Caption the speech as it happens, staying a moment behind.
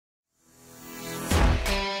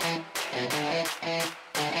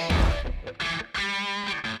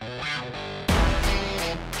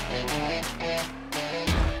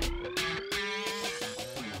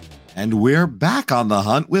And we're back on the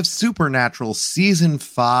hunt with Supernatural Season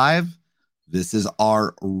 5. This is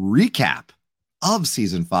our recap of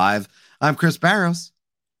Season 5. I'm Chris Barrows.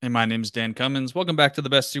 And my name is Dan Cummins. Welcome back to the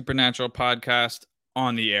best Supernatural podcast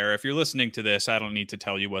on the air. If you're listening to this, I don't need to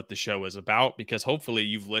tell you what the show is about because hopefully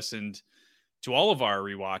you've listened to all of our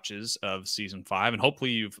rewatches of Season 5, and hopefully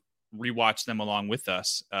you've rewatched them along with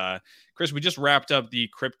us. Chris, we just wrapped up the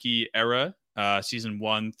Kripke era, Season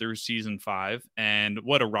 1 through Season 5, and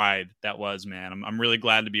what a ride that was, man. I'm really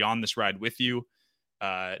glad to be on this ride with you.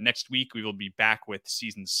 Next week, we will be back with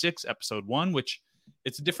Season 6, Episode 1, which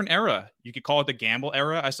it's a different era. You could call it the Gamble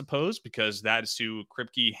era, I suppose, because that is who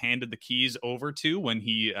Kripke handed the keys over to when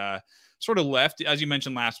he sort of left. As you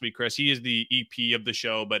mentioned last week, Chris, he is the EP of the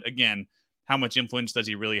show, but again, how much influence does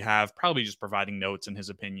he really have? Probably just providing notes and his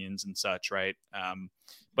opinions and such, right?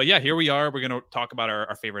 But yeah, here we are. We're going to talk about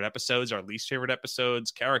our favorite episodes, our least favorite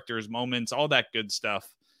episodes, characters, moments, all that good stuff.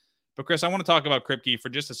 But Chris, I want to talk about Kripke for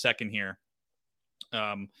just a second here.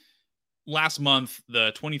 Last month,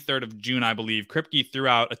 the 23rd of June, I believe, Kripke threw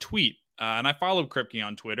out a tweet. And I followed Kripke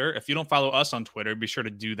on Twitter. If you don't follow us on Twitter, be sure to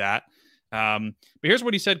do that. But here's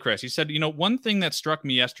what he said, Chris. He said, one thing that struck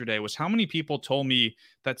me yesterday was how many people told me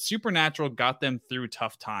that Supernatural got them through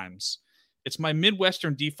tough times. It's my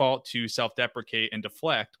Midwestern default to self-deprecate and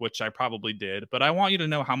deflect, which I probably did, but I want you to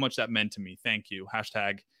know how much that meant to me. Thank you.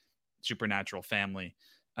 #Supernatural family.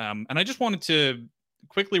 And I just wanted to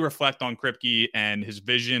quickly reflect on Kripke and his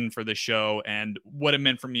vision for the show and what it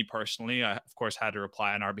meant for me personally. I, of course, had to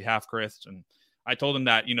reply on our behalf, Chris, and I told him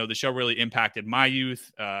that, the show really impacted my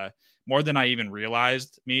youth, more than I even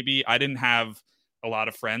realized. Maybe I didn't have a lot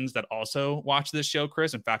of friends that also watched this show,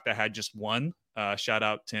 Chris. In fact, I had just one, shout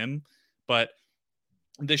out Tim, but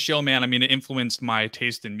this show, man, it influenced my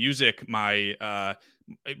taste in music, really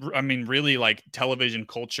like television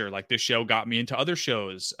culture. Like this show got me into other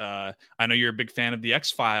shows. I know you're a big fan of the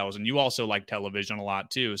X-Files and you also like television a lot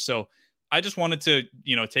too. So I just wanted to,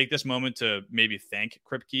 take this moment to maybe thank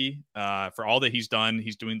Kripke for all that he's done.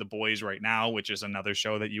 He's doing The Boys right now, which is another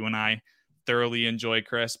show that you and I thoroughly enjoy,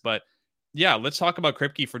 Chris. But yeah, let's talk about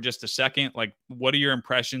Kripke for just a second. Like, what are your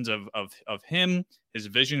impressions of him, his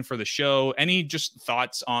vision for the show? Any just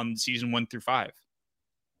thoughts on Season 1 through 5?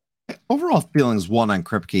 Overall feelings, one, on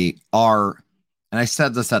Kripke are, and I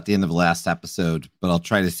said this at the end of the last episode, but I'll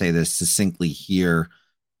try to say this succinctly here.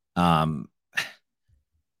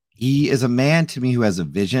 He is a man to me who has a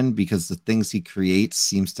vision because the things he creates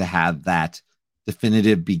seems to have that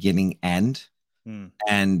definitive beginning end.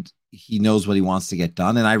 And he knows what he wants to get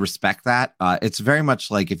done. And I respect that. It's very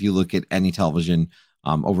much like if you look at any television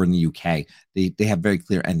over in the UK, they have very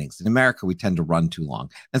clear endings. In America, we tend to run too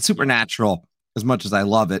long. And Supernatural, as much as I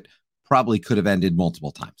love it, probably could have ended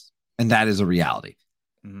multiple times. And that is a reality.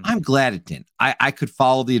 I'm glad it didn't. I could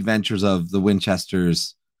follow the adventures of the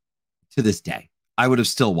Winchesters to this day. I would have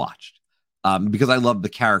still watched because I love the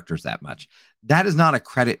characters that much. That is not a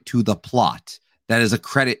credit to the plot. That is a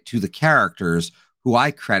credit to the characters who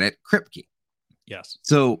I credit Kripke. Yes.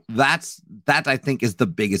 So that I think is the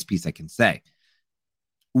biggest piece I can say.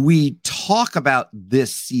 We talk about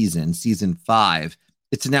this season, Season 5.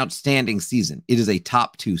 It's an outstanding season. It is a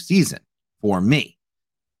top 2 season for me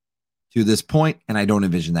to this point, and I don't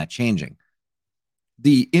envision that changing.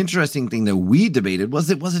 The interesting thing that we debated was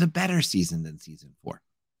it a better season than Season 4?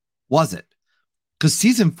 Was it? Because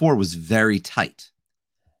Season 4 was very tight.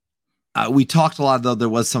 We talked a lot, though, there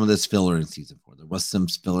was some of this filler in Season 4. There was some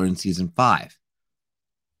filler in Season 5.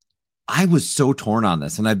 I was so torn on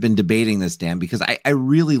this, and I've been debating this, Dan, because I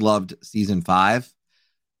really loved Season 5.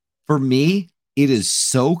 For me, it is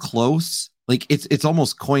so close. Like, it's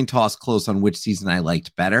almost coin toss close on which season I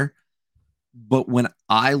liked better. But when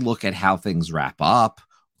I look at how things wrap up,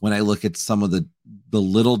 when I look at some of the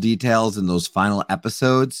little details in those final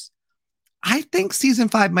episodes, I think Season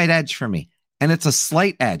 5 might edge for me. And it's a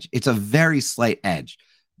slight edge. It's a very slight edge.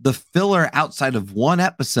 The filler outside of one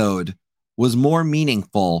episode was more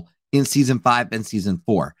meaningful in Season 5 than Season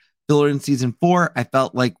 4. Filler in Season 4, I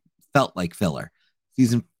felt like filler.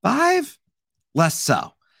 Season 5, less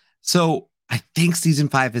so. So I think Season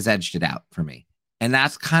 5 has edged it out for me. And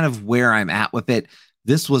that's kind of where I'm at with it.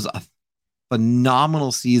 This was a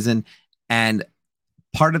phenomenal season. And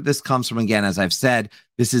part of this comes from, again, as I've said,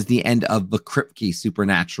 this is the end of the Kripke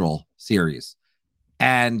Supernatural series.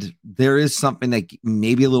 And there is something that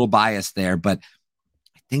may be a little biased there, but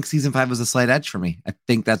I think Season 5 was a slight edge for me. I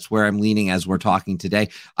think that's where I'm leaning as we're talking today.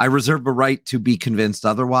 I reserve the right to be convinced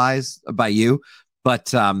otherwise by you, but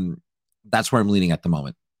that's where I'm leaning at the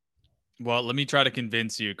moment. Well, let me try to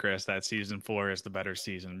convince you, Chris, that Season 4 is the better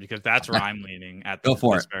season, because that's where I'm leaning at this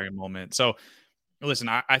very moment. So Listen,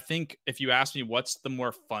 I think if you ask me what's the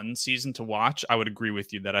more fun season to watch, I would agree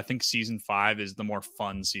with you that I think season 5 is the more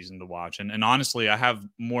fun season to watch. And honestly, I have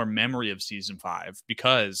more memory of season 5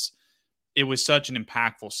 because it was such an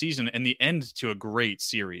impactful season and the end to a great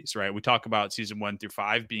series, right? We talk about season 1 through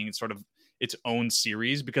 5 being sort of its own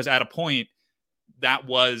series because at a point that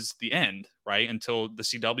was the end, right? Until the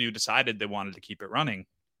CW decided they wanted to keep it running.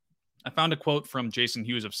 I found a quote from Jason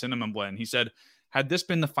Hughes of Cinnamon Blend. He said, "Had this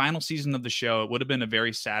been the final season of the show, it would have been a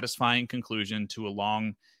very satisfying conclusion to a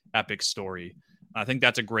long, epic story." I think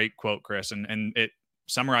that's a great quote, Chris, and it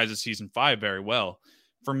summarizes season 5 very well.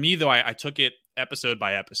 For me, though, I took it episode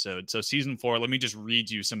by episode. So season 4, let me just read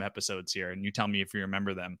you some episodes here, and you tell me if you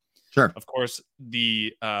remember them. Sure. Of course,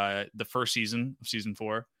 the first season of season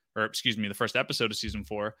 4, or excuse me, the first episode of season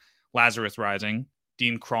 4, Lazarus Rising,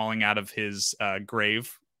 Dean crawling out of his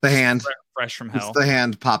grave. The hand. Fresh from hell. It's the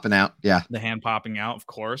hand popping out. Yeah. The hand popping out, of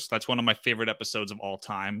course. That's one of my favorite episodes of all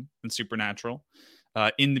time in Supernatural.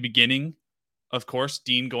 In the beginning, of course,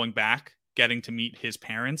 Dean going back, getting to meet his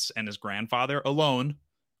parents and his grandfather alone.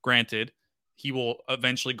 Granted, he will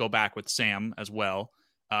eventually go back with Sam as well.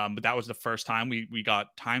 But that was the first time we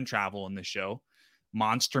got time travel in this show.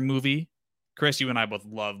 Monster movie. Chris, you and I both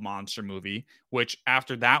love Monster movie, which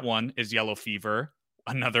after that one is Yellow Fever,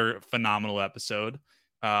 another phenomenal episode.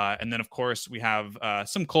 And then, of course, we have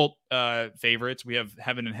some cult favorites. We have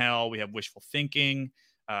Heaven and Hell. We have Wishful Thinking.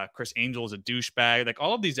 Chris Angel is a douchebag. Like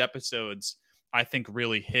all of these episodes, I think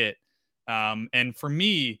really hit. And for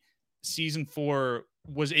me, season 4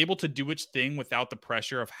 was able to do its thing without the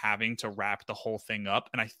pressure of having to wrap the whole thing up.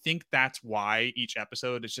 And I think that's why each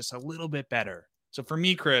episode is just a little bit better. So for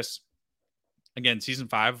me, Chris, again, season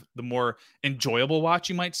 5, the more enjoyable watch,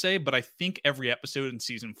 you might say. But I think every episode in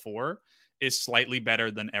season 4 is slightly better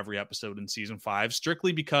than every episode in season 5,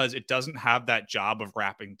 strictly because it doesn't have that job of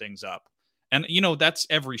wrapping things up. And, you know, that's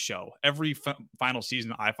every show. Every final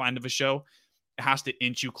season I find of a show, it has to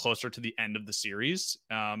inch you closer to the end of the series.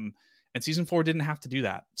 And season 4 didn't have to do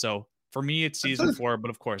that. So for me, it's season 4, but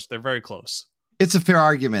of course, they're very close. It's a fair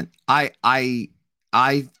argument. I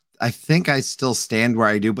think I still stand where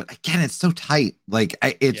I do, but again, it's so tight. Like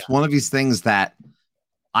it's one of these things that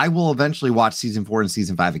I will eventually watch season 4 and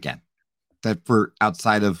season 5 again. That for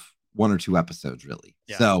outside of 1 or 2 episodes, really.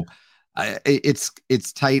 Yeah. So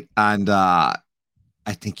it's tight, and I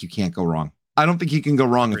think you can't go wrong. I don't think you can go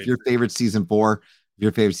wrong. Agreed. If your favorite season 4, if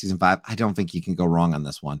your favorite season 5, I don't think you can go wrong on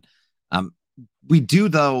this one. We do,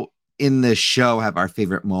 though, in this show have our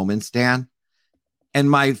favorite moments, Dan. And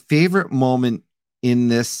my favorite moment in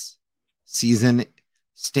this season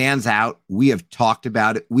stands out. We have talked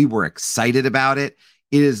about it. We were excited about it.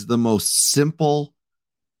 It is the most simple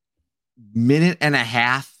minute and a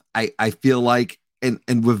half, I feel like, and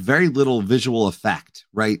with very little visual effect,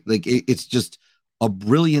 right? Like it's just a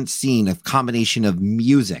brilliant scene of combination of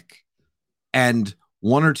music and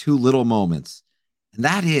 1 or 2 little moments. And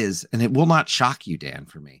that is, and it will not shock you, Dan,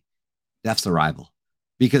 for me, Death's arrival.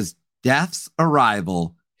 Because Death's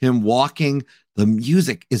arrival, him walking, the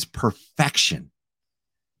music is perfection.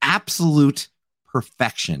 Absolute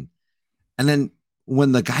perfection. And then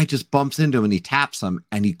when the guy just bumps into him and he taps him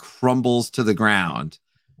and he crumbles to the ground,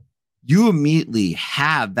 you immediately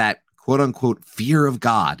have that quote unquote fear of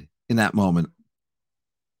God in that moment.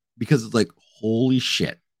 Because it's like, holy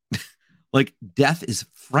shit. Like death is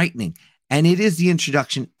frightening. And it is the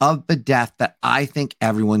introduction of the death that I think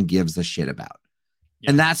everyone gives a shit about.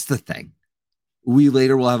 Yeah. And that's the thing. We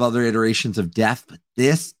later will have other iterations of death, but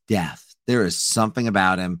this death, there is something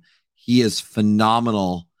about him. He is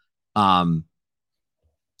phenomenal. And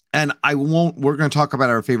we're going to talk about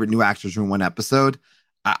our favorite new actors in one episode.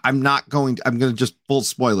 I'm going to just full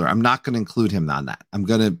spoiler. I'm not going to include him on that. I'm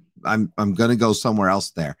going to go somewhere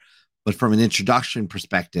else there. But from an introduction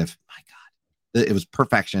perspective, my God, it was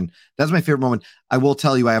perfection. That's my favorite moment. I will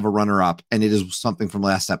tell you, I have a runner up, and it is something from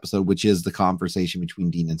last episode, which is the conversation between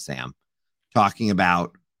Dean and Sam talking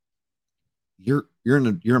about you're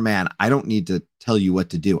a man. I don't need to tell you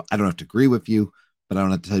what to do. I don't have to agree with you, but I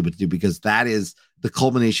don't have to tell you what to do, because that is the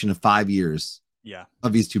culmination of 5 years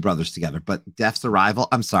of these two brothers together. But Death's arrival,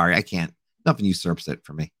 I'm sorry, I can't. Nothing usurps it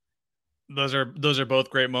for me. Those are both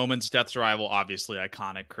great moments. Death's arrival, obviously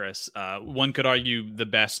iconic, Chris. One could argue the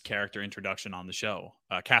best character introduction on the show.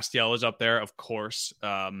 Castiel is up there, of course.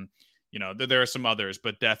 There are some others,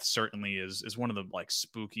 but Death certainly is one of the like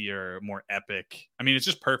spookier, more epic. I mean, it's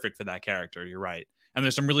just perfect for that character. You're right. And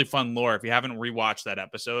there's some really fun lore. If you haven't rewatched that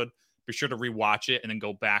episode, be sure to rewatch it and then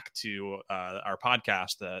go back to our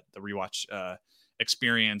podcast, the rewatch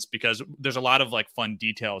experience, because there's a lot of like fun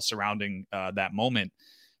details surrounding that moment.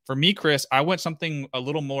 For me, Chris, I went something a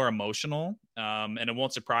little more emotional, and it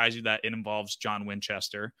won't surprise you that it involves John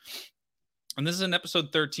Winchester. And this is in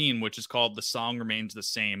episode 13, which is called The Song Remains the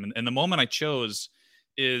Same. And the moment I chose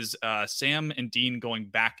is Sam and Dean going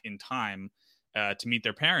back in time to meet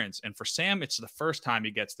their parents. And for Sam, it's the first time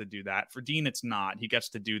he gets to do that. For Dean, it's not. He gets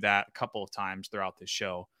to do that a couple of times throughout this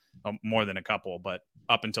show. More than a couple, but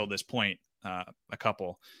up until this point, a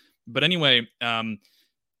couple. But anyway,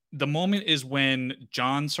 the moment is when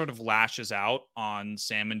John sort of lashes out on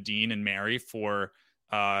Sam and Dean and Mary for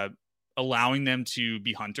allowing them to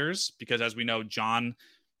be hunters, because as we know, John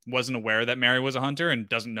wasn't aware that Mary was a hunter and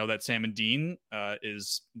doesn't know that Sam and Dean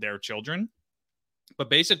is their children. But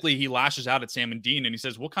basically, he lashes out at Sam and Dean and he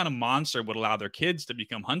says, what kind of monster would allow their kids to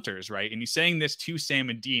become hunters, right? And he's saying this to Sam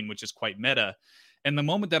and Dean, which is quite meta. And the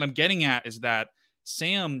moment that I'm getting at is that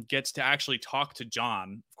Sam gets to actually talk to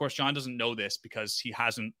John. Of course, John doesn't know this because he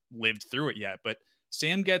hasn't lived through it yet, but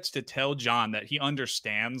Sam gets to tell John that he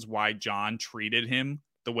understands why John treated him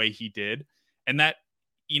the way he did. And that,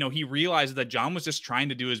 he realized that John was just trying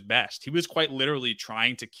to do his best. He was quite literally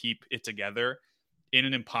trying to keep it together in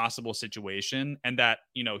an impossible situation. And that,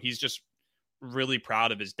 he's just really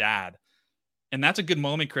proud of his dad. And that's a good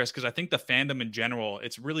moment, Chris, because I think the fandom in general,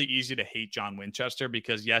 it's really easy to hate John Winchester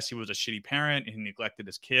because, yes, he was a shitty parent and he neglected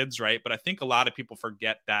his kids, right? But I think a lot of people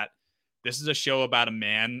forget that this is a show about a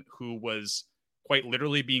man who was quite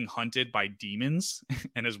literally being hunted by demons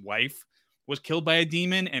and his wife was killed by a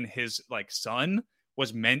demon and his son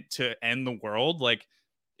was meant to end the world.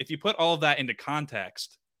 If you put all of that into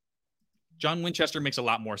context, John Winchester makes a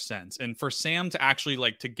lot more sense. And for Sam to actually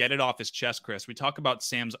to get it off his chest, Chris, we talk about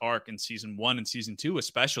Sam's arc in season 1 and season 2,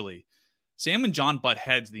 especially. Sam and John butt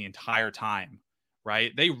heads the entire time,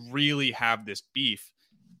 right? They really have this beef.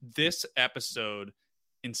 This episode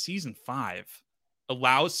in season 5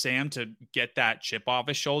 allows Sam to get that chip off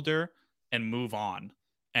his shoulder and move on.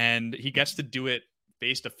 And he gets to do it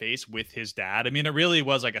face to face with his dad. I mean, it really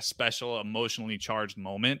was a special, emotionally charged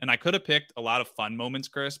moment. And I could have picked a lot of fun moments,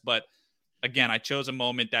 Chris, but again, I chose a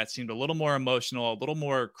moment that seemed a little more emotional, a little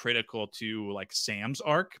more critical to Sam's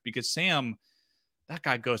arc, because Sam, that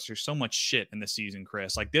guy goes through so much shit in the season,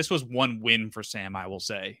 Chris. This was one win for Sam, I will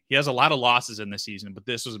say. He has a lot of losses in the season, but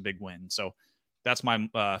this was a big win. So that's my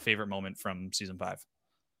favorite moment from season 5.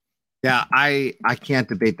 Yeah, I can't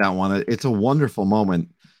debate that one. It's a wonderful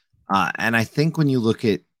moment. And I think when you look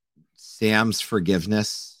at Sam's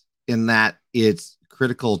forgiveness in that, it's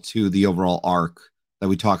critical to the overall arc that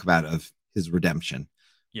we talk about of his redemption,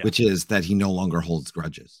 which is that he no longer holds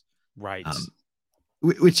grudges. Right.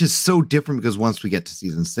 Which is so different because once we get to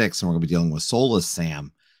season 6 and we're going to be dealing with soulless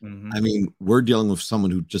Sam, I mean, we're dealing with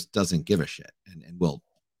someone who just doesn't give a shit and will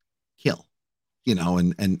kill,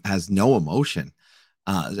 and has no emotion.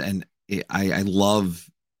 I love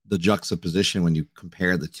the juxtaposition when you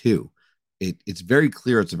compare the two. It's very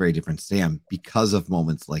clear it's a very different Sam because of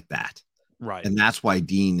moments like that. Right. And that's why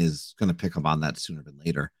Dean is going to pick up on that sooner than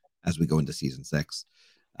later as we go into season 6.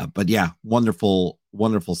 But yeah, wonderful,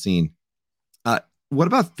 wonderful scene. What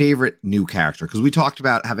about favorite new character? Because we talked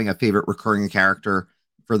about having a favorite recurring character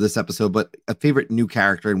for this episode, but a favorite new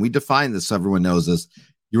character. And we define this so everyone knows this.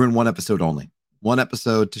 You're in one episode only. One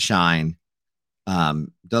episode to shine.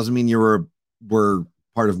 Doesn't mean were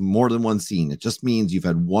part of more than one scene. It just means you've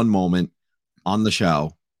had one moment on the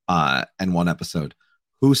show and one episode.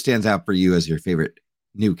 Who stands out for you as your favorite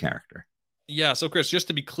new character? Yeah, so Chris, just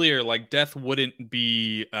to be clear, Death wouldn't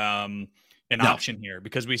be an option here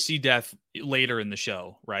because we see Death later in the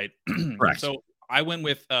show, right? Correct. So I went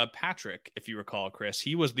with Patrick, if you recall, Chris.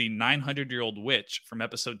 He was the 900-year-old witch from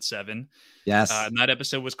episode 7. Yes. And that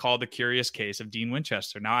episode was called The Curious Case of Dean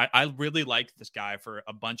Winchester. Now, I really liked this guy for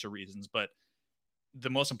a bunch of reasons, but the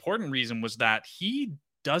most important reason was that he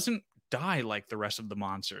doesn't die like the rest of the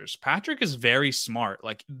monsters. Patrick is very smart.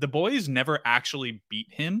 The boys never actually beat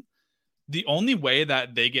him. The only way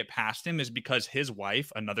that they get past him is because his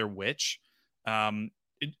wife, another witch,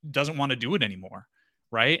 doesn't want to do it anymore,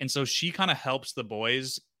 right? And so she kind of helps the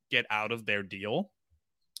boys get out of their deal.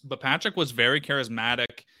 But Patrick was very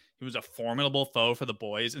charismatic. He was a formidable foe for the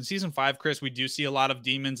boys. In season 5, Chris, we do see a lot of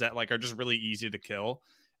demons that are just really easy to kill.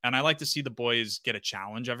 And I like to see the boys get a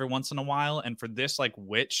challenge every once in a while. And for this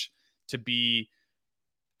witch to be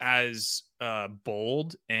as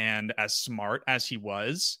bold and as smart as he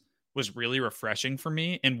was really refreshing for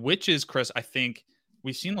me. And witches, Chris, I think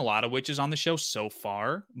we've seen a lot of witches on the show so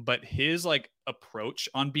far, but his approach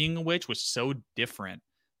on being a witch was so different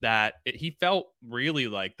that he felt really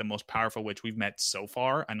like the most powerful witch we've met so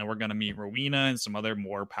far. I know we're going to meet Rowena and some other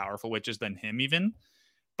more powerful witches than him even,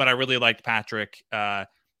 but I really liked Patrick.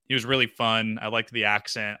 He was really fun. I liked the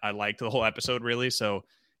accent. I liked the whole episode, really. So,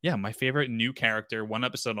 yeah, my favorite new character, one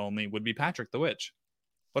episode only, would be Patrick the Witch.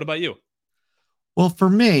 What about you? Well, for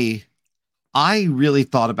me, I really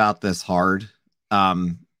thought about this hard.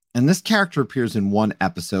 And this character appears in one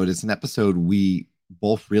episode. It's an episode we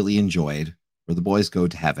both really enjoyed, where the boys go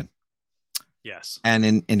to heaven. Yes. And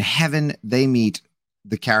in heaven, they meet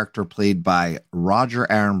the character played by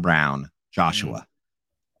Roger Aaron Brown, Joshua.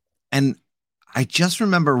 And I just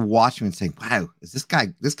remember watching and saying, wow, is this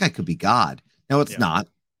guy could be God. No, it's not.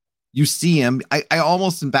 You see him. I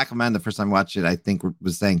almost in the back of my mind the first time I watched it, I think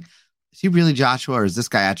was saying, is he really Joshua or is this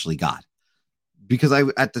guy actually God? Because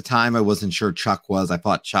at the time I wasn't sure Chuck was. I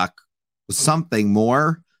thought Chuck was something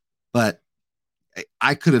more, but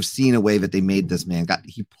I could have seen a way that they made this man.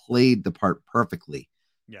 He played the part perfectly.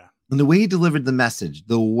 Yeah. And the way he delivered the message,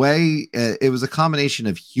 the way it was a combination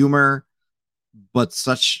of humor, but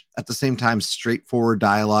such at the same time straightforward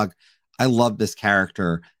dialogue. I love this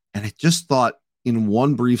character. And I just thought in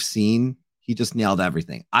one brief scene, he just nailed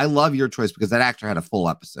everything. I love your choice because that actor had a full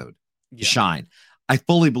episode to shine. I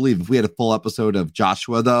fully believe if we had a full episode of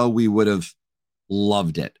Joshua, though, we would have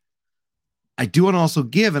loved it. I do want to also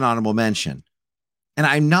give an honorable mention. And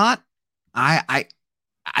I'm not, I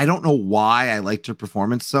don't know why I liked her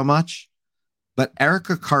performance so much, but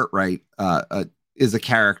Erica Cartwright is a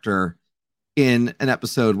character in an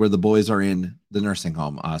episode where the boys are in the nursing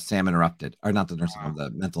home, Sam Interrupted, or not the nursing home,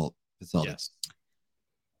 the mental facility. Yes.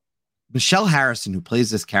 Michelle Harrison, who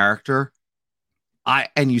plays this character,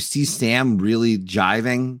 and you see Sam really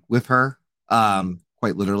jiving with her,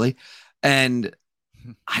 quite literally. And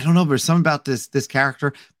I don't know, there's something about this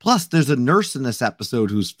character. Plus, there's a nurse in this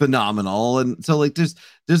episode who's phenomenal. And so like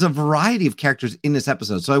there's a variety of characters in this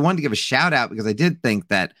episode. So I wanted to give a shout out because I did think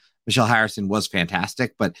that Michelle Harrison was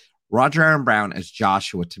fantastic, but Roger Aaron Brown as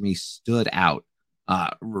Joshua to me stood out.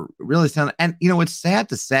 Really sound, and it's sad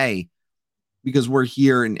to say because we're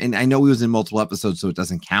here and I know he was in multiple episodes, so it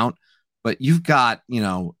doesn't count. But you've got,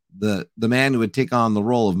 the man who would take on the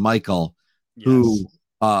role of Michael, who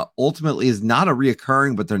ultimately is not a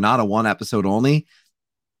reoccurring, but they're not a one episode only.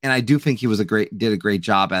 And I do think he did a great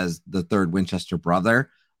job as the third Winchester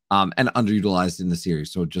brother, and underutilized in the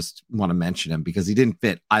series. So just want to mention him because he didn't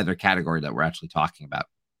fit either category that we're actually talking about.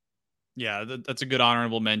 Yeah, that's a good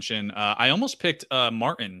honorable mention. I almost picked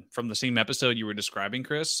Martin from the same episode you were describing,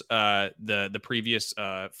 Chris. The previous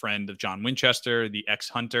friend of John Winchester, the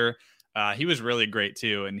ex-hunter. He was really great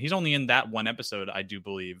too, and he's only in that one episode, I do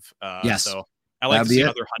believe. Yes. So I like to see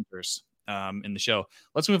other hunters in the show.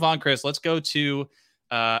 Let's move on, Chris. Let's go to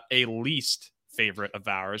a least favorite of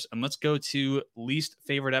ours, and let's go to least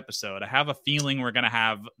favorite episode. I have a feeling we're going to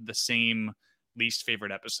have the same least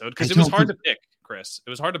favorite episode because it was hard to pick, Chris. It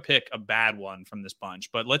was hard to pick a bad one from this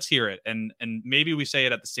bunch, but let's hear it, and maybe we say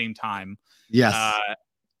it at the same time. Yes.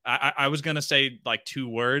 I was going to say like 2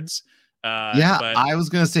 words. But I was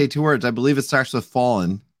going to say 2 words. I believe it starts with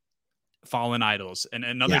Fallen Idols, and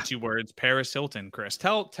another 2 words, Paris Hilton. Chris,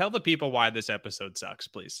 tell the people why this episode sucks,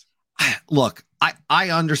 please. Look, I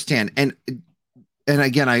understand. And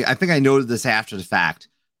again, I think I noted this after the fact.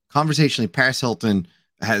 Conversationally, Paris Hilton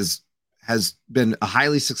has been a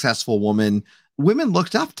highly successful woman. Women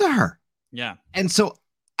looked up to her. Yeah. And so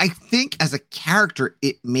I think as a character,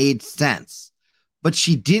 it made sense, but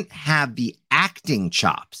she didn't have the acting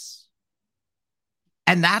chops.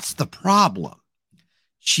 And that's the problem.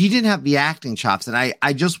 She didn't have the acting chops. And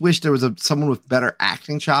I just wish there was someone with better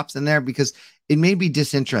acting chops in there because it made me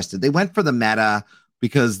disinterested. They went for the meta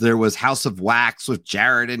because there was House of Wax with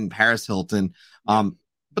Jared and Paris Hilton. But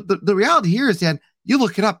the reality here is that you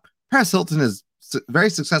look it up. Paris Hilton is a very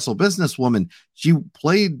successful businesswoman. She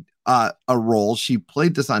played a role. She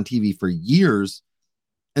played this on TV for years.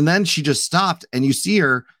 And then she just stopped. And you see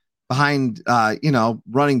her behind,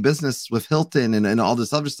 running business with Hilton and all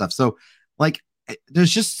this other stuff. So, like,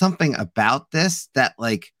 there's just something about this that,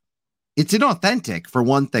 like, it's inauthentic for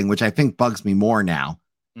one thing, which I think bugs me more now.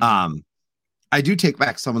 Mm-hmm. I do take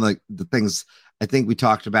back some of the things I think we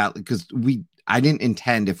talked about because I didn't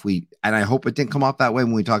intend and I hope it didn't come off that way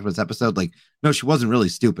when we talked about this episode. Like, no, she wasn't really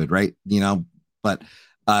stupid, right? But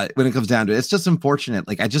when it comes down to it, it's just unfortunate.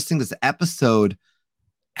 Like, I just think this episode,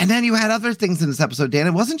 and then you had other things in this episode, Dan.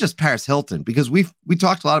 It wasn't just Paris Hilton because we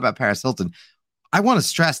talked a lot about Paris Hilton. I want to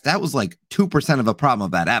stress that was like 2% of a problem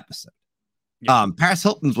of that episode. Yeah. Paris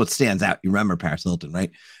Hilton's what stands out. You remember Paris Hilton,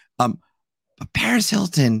 right? But Paris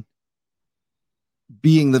Hilton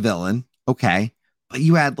being the villain, okay. But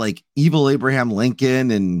you had like evil Abraham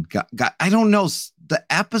Lincoln and got I don't know. The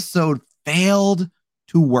episode failed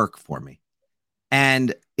to work for me.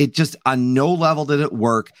 And it just on no level did it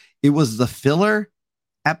work. It was the filler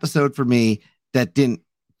episode for me that didn't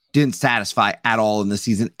satisfy at all in the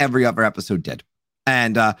season. Every other episode did.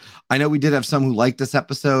 And I know we did have some who liked this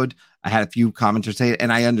episode. I had a few commenters say it,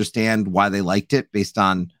 and I understand why they liked it based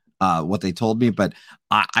on what they told me, but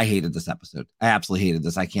I hated this episode. I absolutely hated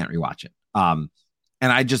this. I can't rewatch it. And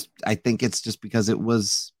I think it's just because it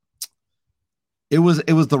was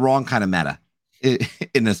the wrong kind of meta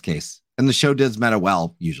in this case. And the show does meta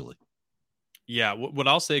well, usually. Yeah. What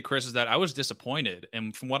I'll say, Chris, is that I was disappointed.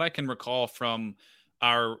 And from what I can recall from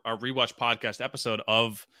our rewatch podcast episode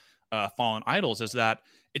of Fallen Idols, is that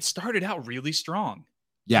it started out really strong.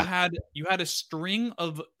 Yeah. You had a string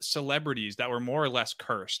of celebrities that were more or less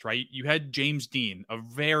cursed, right? You had James Dean, a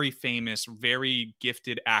very famous, very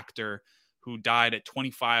gifted actor who died at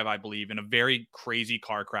 25, I believe, in a very crazy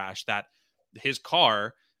car crash that his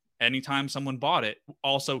car, anytime someone bought it,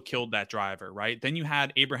 also killed that driver, right? Then you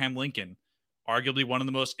had Abraham Lincoln, arguably one of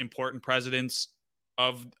the most important presidents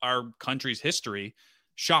of our country's history,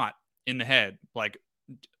 shot in the head. Like,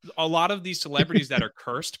 a lot of these celebrities that are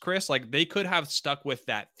cursed, Chris, like they could have stuck with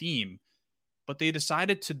that theme, but they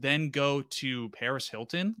decided to then go to Paris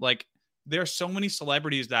Hilton. Like, there are so many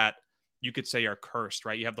celebrities that you could say are cursed,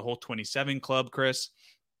 right? You have the whole 27 Club, Chris.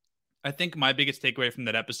 I think my biggest takeaway from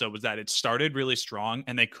that episode was that it started really strong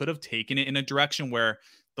and they could have taken it in a direction where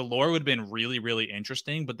the lore would have been really, really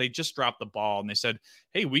interesting, but they just dropped the ball and they said,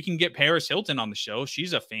 hey, we can get Paris Hilton on the show.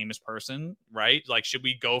 She's a famous person, right? Like, should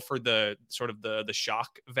we go for the sort of the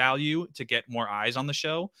shock value to get more eyes on the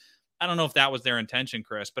show? I don't know if that was their intention,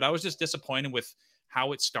 Chris, but I was just disappointed with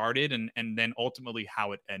how it started and then ultimately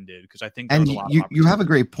how it ended, because I think there was a lot of you have a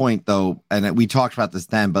great point though, and we talked about this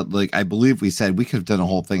then, but like I believe we said we could have done a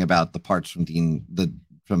whole thing about the parts from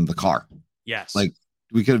from the car. Yes, like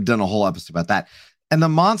we could have done a whole episode about that, and the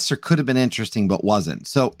monster could have been interesting but wasn't.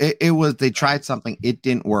 So it was, they tried something, it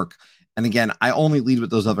didn't work. And again, I only lead with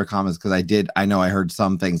those other comments because I know I heard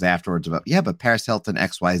some things afterwards about, yeah, but Paris Hilton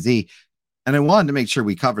XYZ, and I wanted to make sure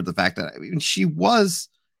we covered the fact that, I mean, she was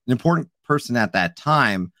an important person at that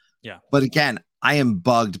time. Yeah. But again, I am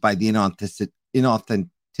bugged by the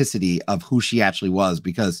inauthenticity of who she actually was,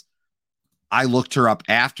 because I looked her up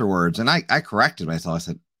afterwards and I corrected myself. I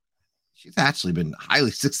said, she's actually been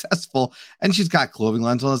highly successful and she's got clothing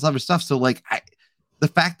lines and all this other stuff. So like the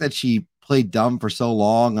fact that she played dumb for so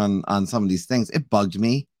long on some of these things, it bugged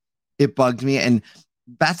me. And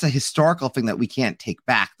that's a historical thing that we can't take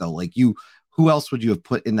back though. Like, who else would you have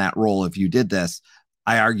put in that role if you did this?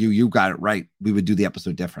 I argue you got it right. We would do the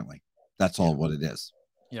episode differently. That's all what it is.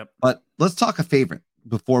 Yep. But let's talk a favorite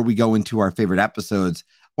before we go into our favorite episodes.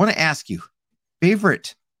 I want to ask you,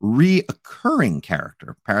 favorite reoccurring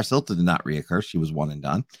character. Paris Hilton did not reoccur. She was one and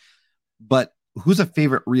done. But who's a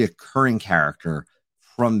favorite reoccurring character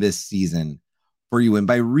from this season for you? And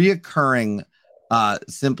by reoccurring,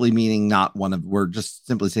 simply meaning we're just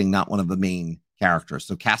simply saying not one of the main characters.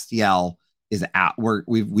 So Castiel is out.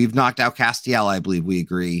 We've knocked out Castiel. I believe we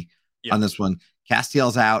agree on this one.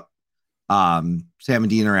 Castiel's out. Sam and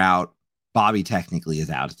Dean are out. Bobby technically is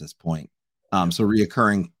out at this point. So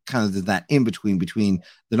reoccurring kind of that in between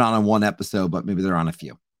they're not on one episode, but maybe they're on a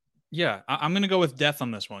few. Yeah, I'm going to go with Death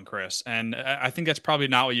on this one, Chris. And I think that's probably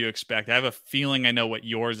not what you expect. I have a feeling I know what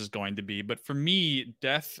yours is going to be. But for me,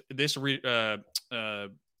 Death, this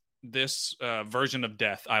version of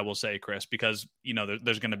Death, I will say, Chris, because, you know,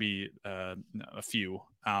 there's going to be a few.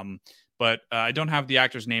 But I don't have the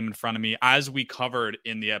actor's name in front of me. As we covered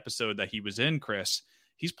in the episode that he was in, Chris,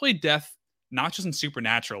 he's played Death not just in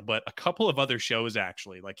Supernatural, but a couple of other shows,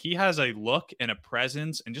 actually. Like, he has a look and a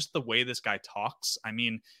presence and just the way this guy talks. I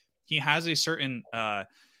mean, he has a certain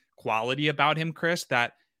quality about him, Chris,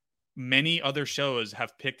 that many other shows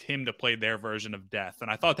have picked him to play their version of Death.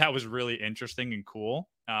 And I thought that was really interesting and cool.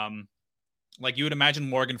 Like, you would imagine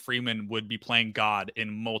Morgan Freeman would be playing God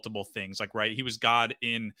in multiple things. Like, right, he was God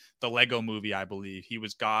in the Lego movie, I believe. He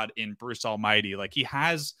was God in Bruce Almighty. Like, he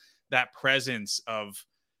has that presence of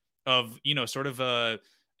you know, sort of an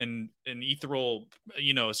ethereal,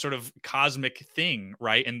 you know, sort of cosmic thing,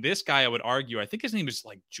 right? And this guy, I would argue, I think his name is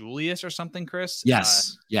like Julius or something, Chris.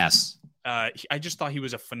 Yes. I just thought he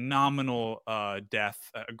was a phenomenal Death,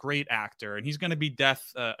 a great actor, and he's going to be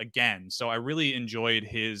Death again. So I really enjoyed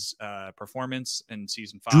his performance in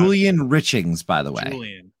season 5. Julian Richings, by the way.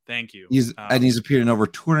 Julian, thank you. He's appeared in over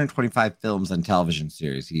 225 films and television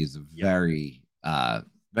series. He's a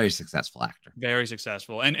very successful actor. Very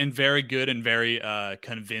successful and very good and very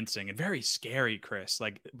convincing and very scary, Chris.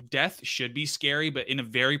 Like, Death should be scary, but in a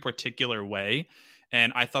very particular way.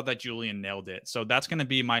 And I thought that Julian nailed it. So that's going to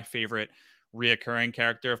be my favorite reoccurring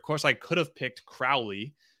character. Of course, I could have picked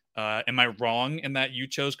Crowley, Am I wrong in that you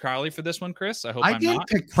chose Crowley for this one, Chris? I hope I I'm did not.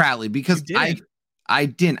 pick Crowley because I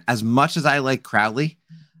didn't. As much as I like Crowley,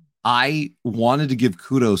 I wanted to give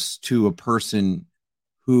kudos to a person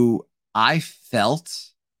who I felt,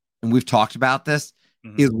 and we've talked about this,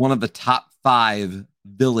 is one of the top 5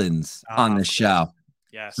 villains on the show.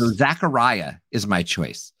 Yes. So Zachariah is my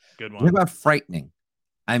choice. Good one. What about frightening?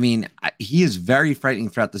 I mean, he is very frightening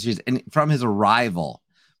throughout the series, and from his arrival,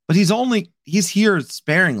 but he's here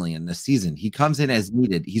sparingly in this season. He comes in as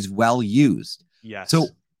needed. He's well used. Yes. So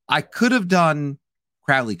I could have done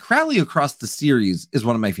Crowley. Crowley across the series is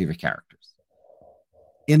one of my favorite characters.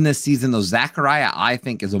 In this season, though, Zachariah, I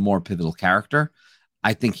think, is a more pivotal character.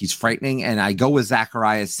 I think he's frightening, and I go with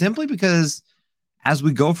Zachariah simply because as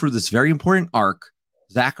we go through this very important arc,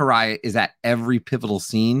 Zachariah is at every pivotal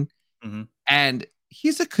scene, and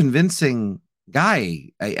he's a convincing guy,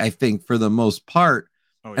 I think, for the most part.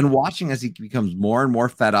 And watching as he becomes more and more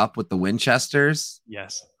fed up with the Winchesters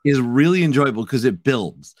is really enjoyable because it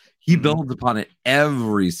builds. He builds upon it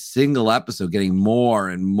every single episode, getting more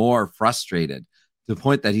and more frustrated to the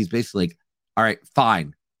point that he's basically like, all right,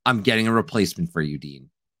 fine. I'm getting a replacement for you, Dean.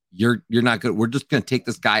 You're not good. We're just going to take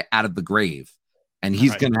this guy out of the grave, and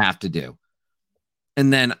he's going to have to do.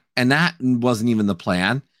 And that wasn't even the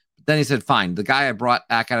plan. But then he said, fine, the guy I brought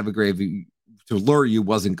back out of a grave to lure you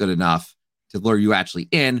wasn't good enough to lure you actually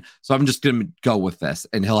in. So I'm just going to go with this,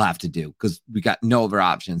 and he'll have to do because we got no other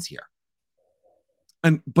options here.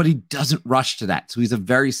 But he doesn't rush to that. So he's a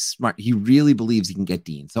very smart, he really believes he can get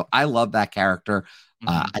Dean. So I love that character.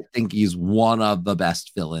 I think he's one of the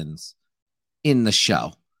best villains in the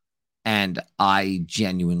show. And I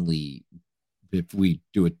genuinely, if we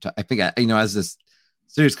do it, I think, as this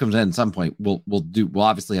series comes in at some point, we'll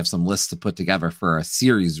obviously have some lists to put together for a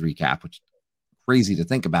series recap, which is crazy to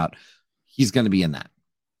think about. He's going to be in that.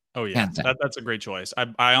 Oh yeah. That's a great choice.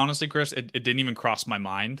 I honestly, Chris, it didn't even cross my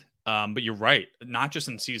mind. But you're right. Not just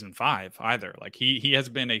in season 5 either. Like he has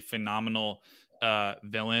been a phenomenal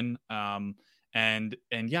villain. And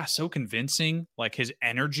yeah, so convincing. Like his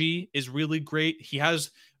energy is really great. He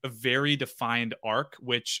has a very defined arc,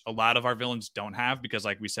 which a lot of our villains don't have because,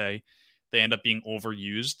 like we say, they end up being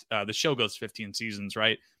overused. The show goes 15 seasons,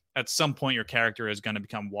 right? At some point, your character is going to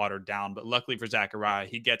become watered down. But luckily for Zachariah,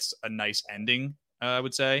 he gets a nice ending, I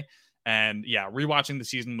would say. And yeah, rewatching the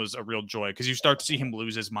season was a real joy because you start to see him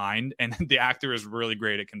lose his mind, and the actor is really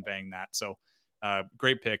great at conveying that. So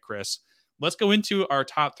great pick, Chris. Let's go into our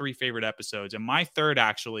top 3 favorite episodes. And my third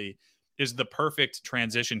actually is the perfect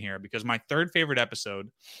transition here because my third favorite episode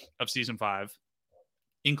of season 5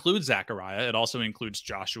 includes Zachariah. It also includes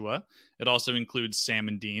Joshua. It also includes Sam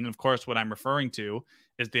and Dean. And of course, what I'm referring to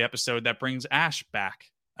is the episode that brings Ash back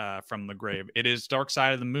from the grave. It is Dark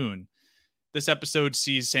Side of the Moon. This episode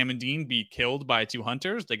sees Sam and Dean be killed by 2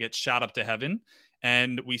 hunters. They get shot up to heaven,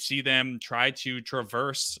 and we see them try to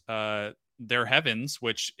traverse their heavens,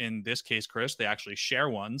 which in this case, Chris, they actually share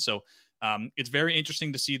one. So it's very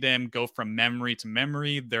interesting to see them go from memory to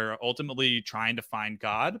memory. They're ultimately trying to find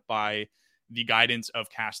God by the guidance of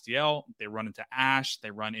Castiel. They run into Ash.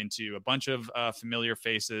 They run into a bunch of familiar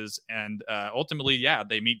faces. And ultimately, yeah,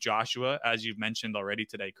 they meet Joshua, as you've mentioned already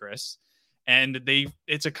today, Chris. And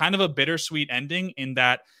it's a kind of a bittersweet ending in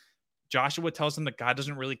that Joshua tells them that God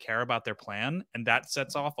doesn't really care about their plan. And that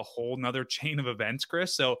sets off a whole nother chain of events,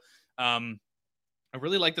 Chris. So I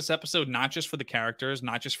really like this episode, not just for the characters,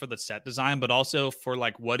 not just for the set design, but also for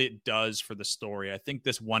like what it does for the story. I think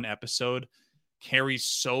this one episode carries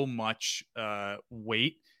so much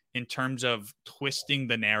weight in terms of twisting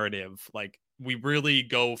the narrative. Like we really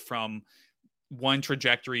go from one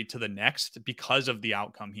trajectory to the next because of the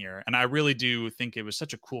outcome here. And I really do think it was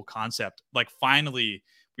such a cool concept. Like finally,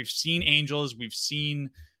 we've seen angels, we've seen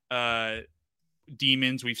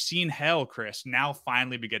demons, we've seen hell, Chris. Now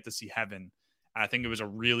finally we get to see heaven. I think it was a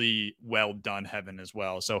really well done heaven as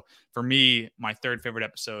well. So for me, my third favorite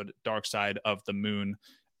episode, Dark Side of the Moon.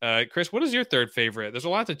 Chris, what is your third favorite? There's a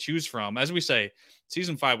lot to choose from. As we say,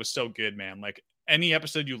 season 5 was so good, man. Like any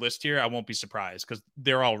episode you list here, I won't be surprised because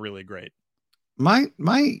they're all really great.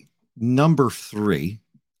 My number 3,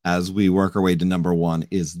 as we work our way to number 1,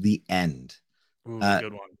 is The End. Ooh,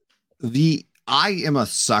 good one. I am a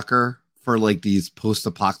sucker for like these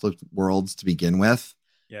post-apocalyptic worlds to begin with.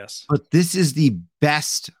 Yes. But this is the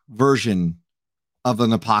best version of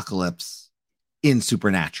an apocalypse in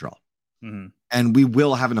Supernatural. Mm-hmm. And we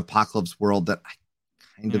will have an apocalypse world that I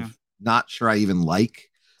kind of not sure I even like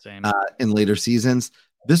in later seasons.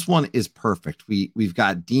 This one is perfect. We've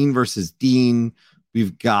got Dean versus Dean.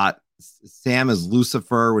 We've got Sam as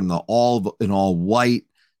Lucifer in all white.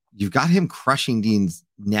 You've got him crushing Dean's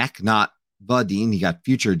neck, not the Dean, you got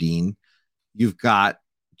future Dean, you've got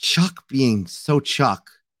Chuck being so Chuck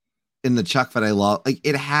in the Chuck that I love. Like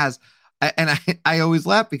it has, I always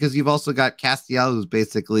laugh because you've also got Castiel, who's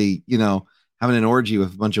basically, having an orgy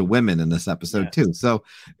with a bunch of women in this episode too. So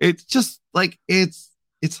it's just like it's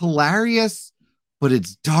hilarious, but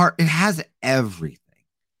it's dark. It has everything.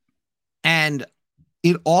 And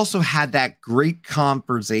it also had that great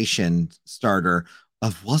conversation starter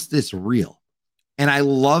of, was this real? And I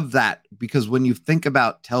love that because when you think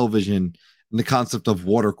about television and the concept of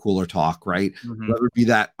water cooler talk, right? Whether it be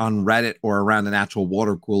that on Reddit or around an actual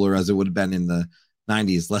water cooler, as it would have been in the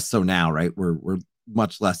 90s, less so now, right? We're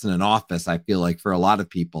much less in an office, I feel like, for a lot of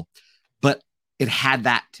people. But it had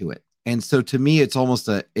that to it. And so to me, it's almost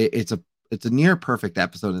it's a near perfect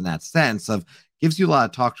episode in that sense of gives you a lot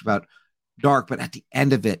of talk about dark, but at the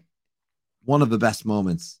end of it, one of the best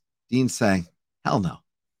moments, Dean saying, hell no,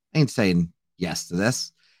 I ain't saying yes to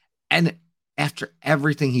this. And after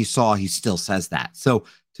everything he saw, he still says that. So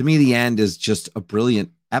to me, the end is just a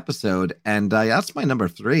brilliant episode. And that's my number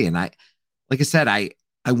 3. And like I said, I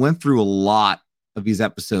went through a lot of these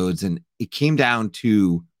episodes and it came down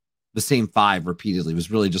to the same 5 repeatedly. It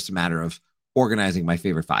was really just a matter of organizing my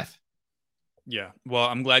favorite 5. Yeah. Well,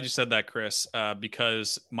 I'm glad you said that, Chris,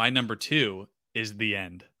 because my number 2 is the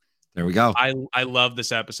end. There we go. I love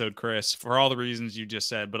this episode, Chris, for all the reasons you just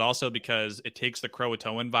said, but also because it takes the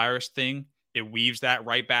Croatoan virus thing. It weaves that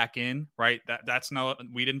right back in, right? That's not,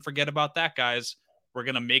 we didn't forget about that, guys. We're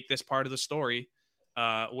going to make this part of the story.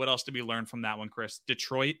 What else did we learn from that one, Chris?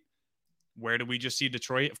 Detroit. Where did we just see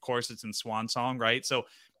Detroit? Of course, it's in Swan Song, right? So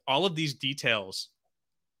all of these details,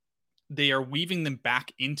 they are weaving them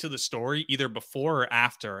back into the story either before or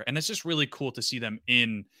after. And it's just really cool to see them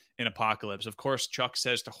in Apocalypse. Of course, Chuck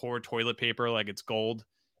says to hoard toilet paper like it's gold.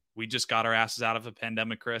 We just got our asses out of a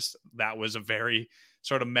pandemic, Chris. That was a very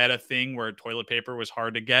sort of meta thing where toilet paper was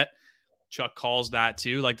hard to get. Chuck calls that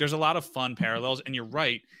too. Like there's a lot of fun parallels. And you're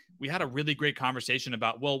right. We had a really great conversation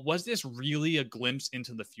about, well, was this really a glimpse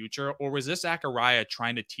into the future, or was this Zachariah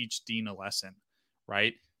trying to teach Dean a lesson?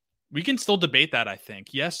 Right. We can still debate that, I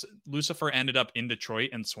think. Yes, Lucifer ended up in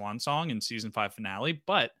Detroit and Swan Song in season 5 finale,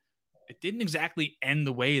 but it didn't exactly end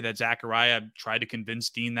the way that Zachariah tried to convince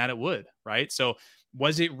Dean that it would, right? So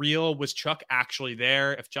was it real? Was Chuck actually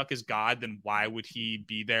there? If Chuck is God, then why would he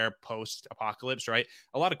be there post-apocalypse, right?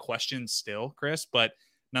 A lot of questions still, Chris, but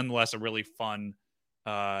nonetheless, a really fun,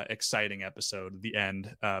 exciting episode. The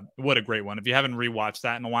end. What a great one. If you haven't rewatched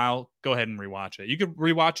that in a while, go ahead and rewatch it. You could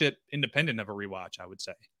rewatch it independent of a rewatch, I would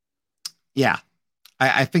say. Yeah,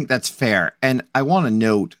 I think that's fair. And I want to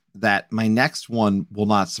note that my next one will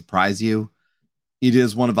not surprise you. It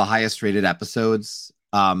is one of the highest rated episodes.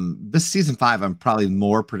 This season 5, I'm probably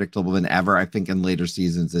more predictable than ever. I think in later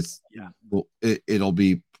seasons, it'll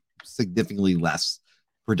be significantly less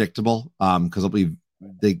predictable because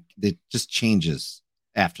it just changes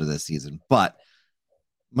after this season. But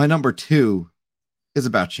my number 2 is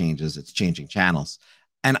about changes. It's changing channels.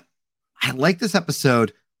 And I like this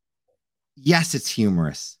episode. Yes, it's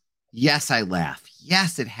humorous. Yes, I laugh.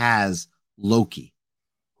 Yes, it has Loki,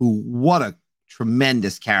 who, what a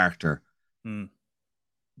tremendous character.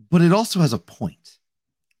 But it also has a point.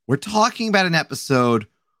 We're talking about an episode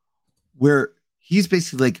where he's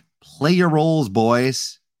basically like, play your roles,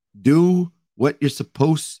 boys. Do what you're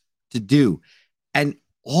supposed to do. And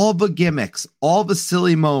all the gimmicks, all the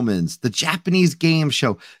silly moments, the Japanese game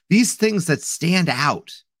show, these things that stand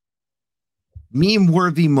out,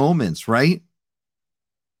 meme-worthy moments, right?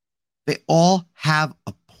 They all have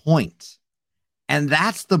a point. And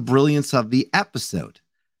that's the brilliance of the episode.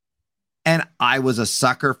 And I was a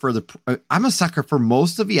sucker for I'm a sucker for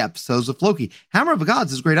most of the episodes of Loki. Hammer of the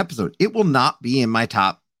Gods is a great episode. It will not be in my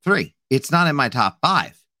top 3. It's not in my top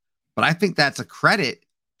 5. But I think that's a credit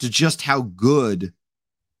to just how good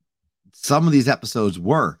some of these episodes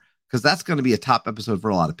were, because that's going to be a top episode for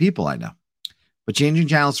a lot of people, I know. But Changing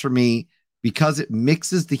Channels for me, because it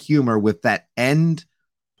mixes the humor with that end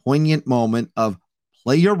poignant moment of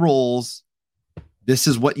play your roles. This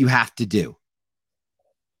is what you have to do.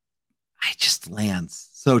 I just lands.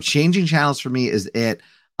 So Changing Channels for me is it.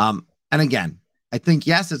 And again, I think,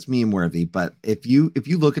 yes, it's meme worthy, but if you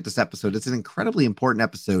look at this episode, it's an incredibly important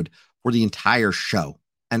episode for the entire show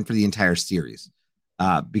and for the entire series,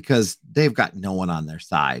 because they've got no one on their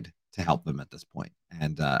side to help them at this point.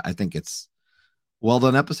 And I think it's well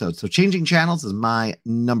done episode. So Changing Channels is my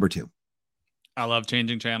number 2. I love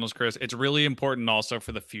Changing Channels, Chris. It's really important also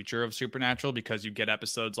for the future of Supernatural, because you get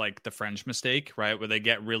episodes like The French Mistake, right, where they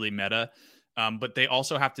get really meta. But they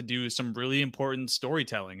also have to do some really important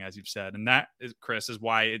storytelling, as you've said. And that, is, Chris, is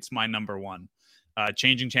why it's my number 1.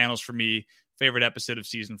 Changing Channels for me, favorite episode of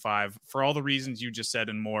season 5 for all the reasons you just said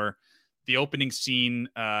and more. The opening scene,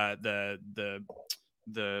 the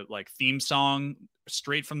like theme song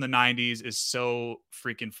straight from the 90s is so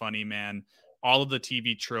freaking funny, man. All of the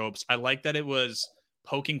TV tropes. I like that it was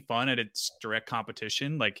poking fun at its direct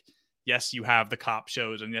competition. Like, yes, you have the cop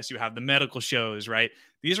shows and yes, you have the medical shows, right?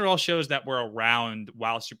 These are all shows that were around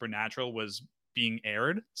while Supernatural was being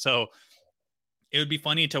aired. So it would be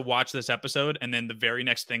funny to watch this episode and then the very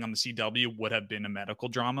next thing on the CW would have been a medical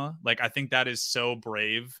drama. Like, I think that is so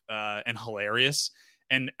brave and hilarious.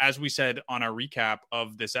 And as we said on our recap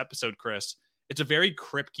of this episode, Chris, it's a very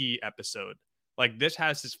Kripke episode. Like, this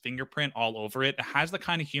has his fingerprint all over it. It has the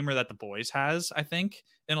kind of humor that The Boys has, I think,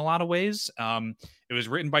 in a lot of ways. It was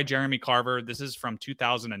written by Jeremy Carver. This is from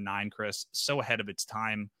 2009, Chris. So ahead of its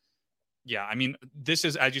time. Yeah, I mean, this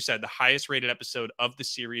is, as you said, the highest rated episode of the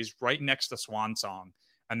series, right next to Swan Song.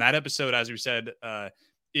 And that episode, as we said,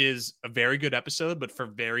 is a very good episode, but for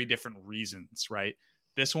very different reasons, right?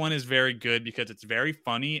 This one is very good because it's very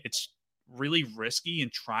funny. It's really risky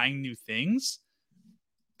and trying new things,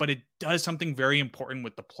 but it does something very important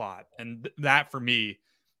with the plot. And that, for me,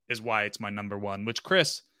 is why it's my number one, which,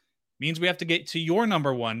 Chris, means we have to get to your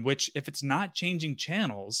number one, which, if it's not Changing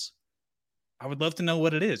Channels, I would love to know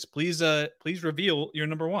what it is. Please reveal your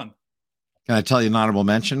number one. Can I tell you an honorable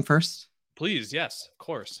mention first? Please, yes, of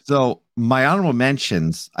course. So my honorable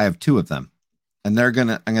mentions, I have 2 of them, and I'm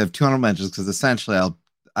gonna have 2 honorable mentions because essentially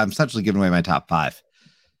I'm essentially giving away my top 5.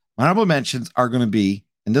 My honorable mentions are going to be,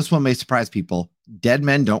 and this one may surprise people, Dead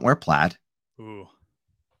Men Don't Wear Plaid. Ooh.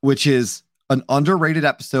 Which is an underrated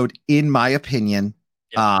episode in my opinion.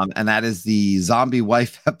 Yeah. And that is the zombie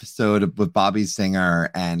wife episode with Bobby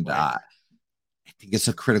Singer, and Right. I think it's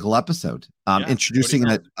a critical episode. Yeah, Introducing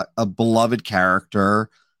a beloved character,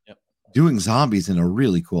 yep, doing zombies in a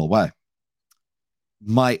really cool way.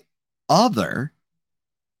 My other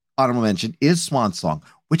honorable mention is Swan Song,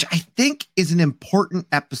 which I think is an important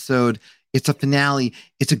episode. It's a finale.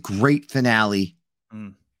 It's a great finale,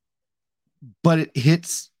 but it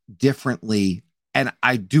hits differently, and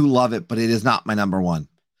I do love it, but it is not my number one.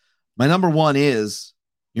 My number one is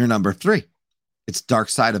your number 3. It's Dark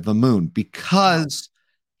Side of the Moon, because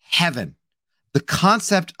heaven, the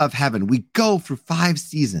concept of heaven, we go through 5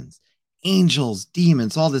 seasons, angels,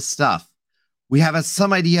 demons, all this stuff. We have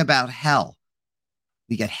some idea about hell.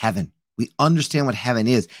 We get heaven. We understand what heaven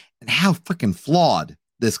is and how freaking flawed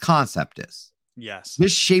this concept is. Yes.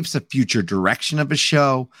 This shapes a future direction of a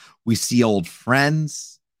show. We see old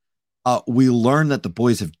friends. We learn that the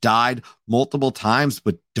boys have died multiple times,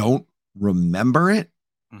 but don't remember it.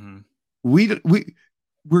 Mm-hmm.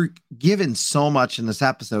 We're given so much in this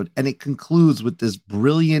episode, and it concludes with this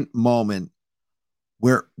brilliant moment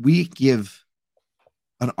where we give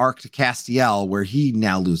an arc to Castiel where he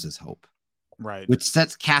now loses hope. Right. Which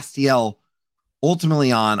sets Castiel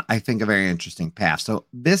ultimately on, I think, a very interesting path. So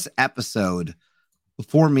this episode,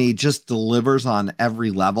 for me, just delivers on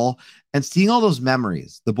every level. And seeing all those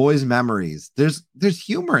memories, the boys' memories, there's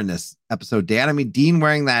humor in this episode, Dan. I mean, Dean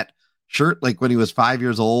wearing that shirt like when he was 5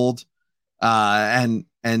 years old, and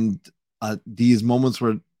these moments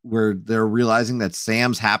where they're realizing that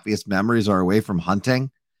Sam's happiest memories are away from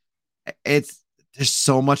hunting. There's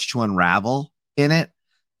so much to unravel in it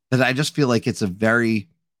that I just feel like it's a very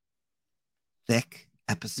thick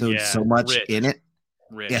episode. Yeah, so much rich. in it.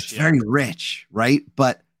 Rich, yeah, it's very rich, right?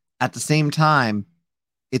 But at the same time,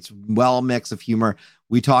 it's well mix of humor.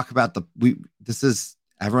 We talk about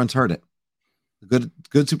everyone's heard it. The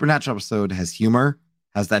good Supernatural episode has humor,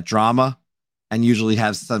 has that drama, and usually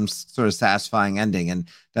has some sort of satisfying ending. And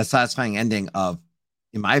that satisfying ending of,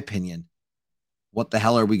 in my opinion, what the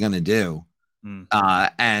hell are we going to do?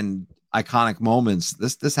 And iconic moments.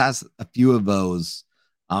 This has a few of those,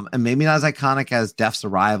 and maybe not as iconic as Death's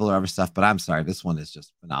Arrival or other stuff. But I'm sorry, this one is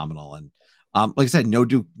just phenomenal. And like I said, no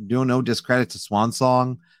discredit to Swan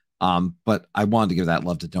Song, but I wanted to give that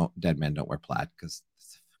love to Dead Men Don't Wear Plaid, because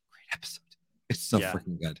it's a great episode. It's so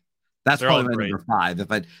freaking good. That's probably my number 5.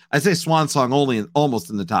 If I say Swan Song only almost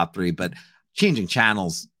in the top 3, but Changing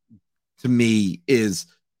Channels to me is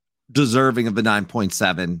deserving of the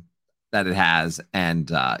 9.7 that it has. And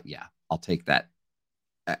yeah, I'll take that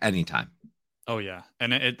anytime. Oh yeah.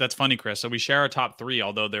 And that's funny, Chris. So we share our top 3,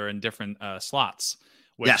 although they're in different slots,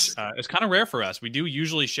 which is kind of rare for us. We do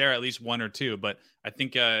usually share at least 1 or 2, but I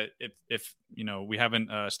think if we haven't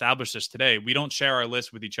established this today, we don't share our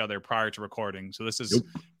list with each other prior to recording. So this is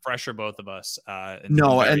fresh for both of us. And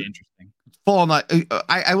very interesting.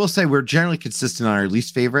 I will say we're generally consistent on our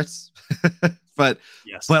least favorites but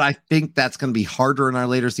Yes. I think that's going to be harder in our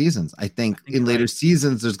later seasons. I think in later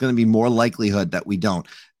seasons, there's going to be more likelihood that we don't.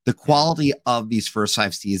 The quality of these first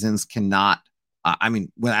 5 seasons cannot,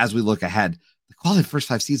 as we look ahead, the quality of the first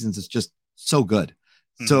 5 seasons is just so good.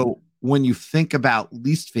 So when you think about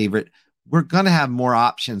least favorite, we're going to have more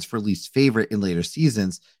options for least favorite in later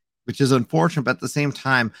seasons, which is unfortunate. But at the same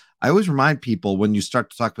time, I always remind people when you start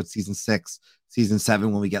to talk about season 6, season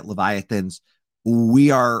 7, when we get Leviathans, we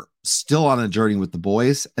are still on a journey with the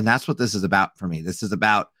boys. And that's what this is about for me. This is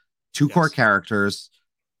about 2 core characters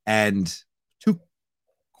and 2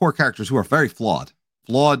 core characters who are very flawed,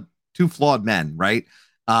 2 flawed men, right?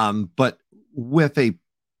 But with a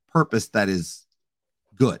purpose that is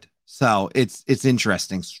good. So it's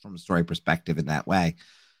interesting from a story perspective in that way.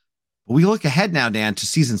 But we look ahead now, Dan, to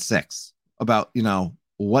season 6 about,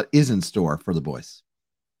 what is in store for the boys.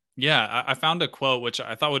 Yeah, I found a quote which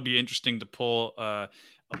I thought would be interesting to pull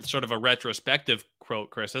sort of a retrospective quote,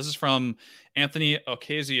 Chris. This is from Anthony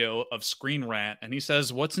Ocasio of Screen Rant, and he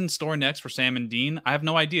says, "What's in store next for Sam and Dean? I have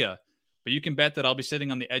no idea, but you can bet that I'll be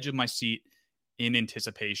sitting on the edge of my seat in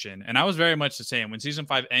anticipation." And I was very much the same. When season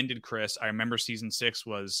 5 ended, Chris, I remember season 6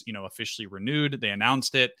 was, officially renewed. They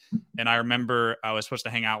announced it. And I remember I was supposed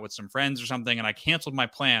to hang out with some friends or something, and I canceled my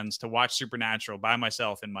plans to watch Supernatural by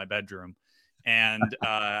myself in my bedroom. And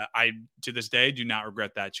I, to this day, do not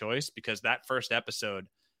regret that choice, because that first episode,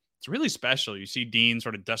 it's really special. You see Dean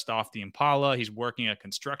sort of dust off the Impala. He's working a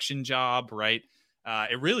construction job, right?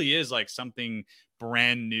 It really is like something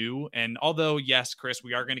brand new. And although, yes, Chris,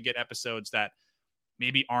 we are going to get episodes that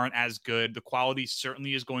maybe aren't as good, the quality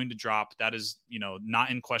certainly is going to drop. That is,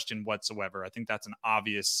 not in question whatsoever. I think that's an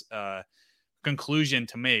obvious conclusion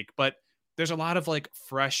to make. But there's a lot of like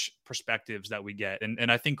fresh perspectives that we get.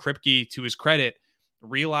 And I think Kripke, to his credit,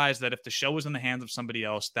 realized that if the show was in the hands of somebody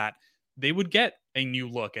else, that they would get a new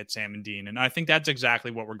look at Sam and Dean. And I think that's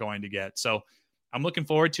exactly what we're going to get. So I'm looking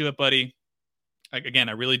forward to it, buddy. Again,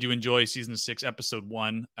 I really do enjoy season 6, episode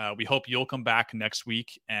 1. We hope you'll come back next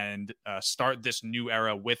week and start this new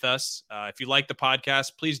era with us. If you like the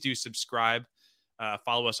podcast, please do subscribe.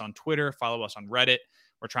 Follow us on Twitter. Follow us on Reddit.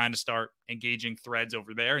 We're trying to start engaging threads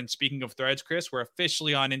over there. And speaking of threads, Chris, we're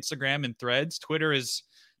officially on Instagram and threads. Twitter is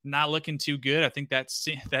not looking too good. I think that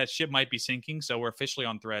ship might be sinking. So we're officially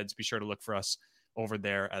on threads. Be sure to look for us over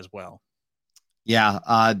there as well.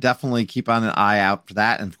 Yeah, definitely keep on an eye out for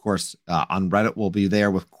that. And of course, on Reddit, we'll be there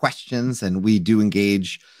with questions, and we do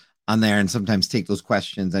engage on there and sometimes take those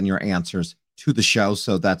questions and your answers to the show.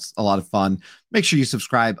 So that's a lot of fun. Make sure you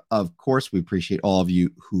subscribe. Of course, we appreciate all of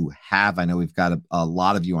you who have. I know we've got a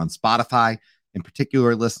lot of you on Spotify in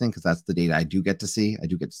particular listening, because that's the data I do get to see. I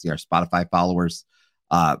do get to see our Spotify followers.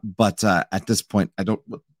 But at this point,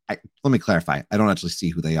 let me clarify. I don't actually see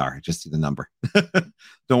who they are. I just see the number.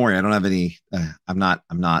 Don't worry. I don't have any. I'm not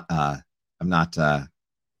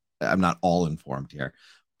all informed here,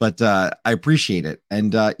 but I appreciate it.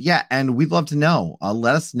 And and we'd love to know.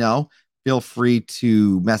 Let us know. Feel free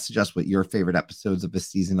to message us what your favorite episodes of this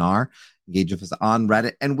season are. Engage with us on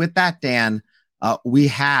Reddit. And with that, Dan, we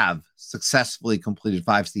have successfully completed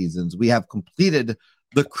 5 seasons. We have completed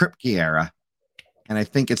the Kripke era. And I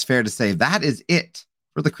think it's fair to say that is it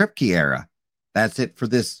for the Kripke era. That's it for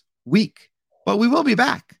this week. But we will be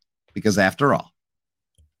back, because after all,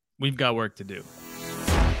 we've got work to do.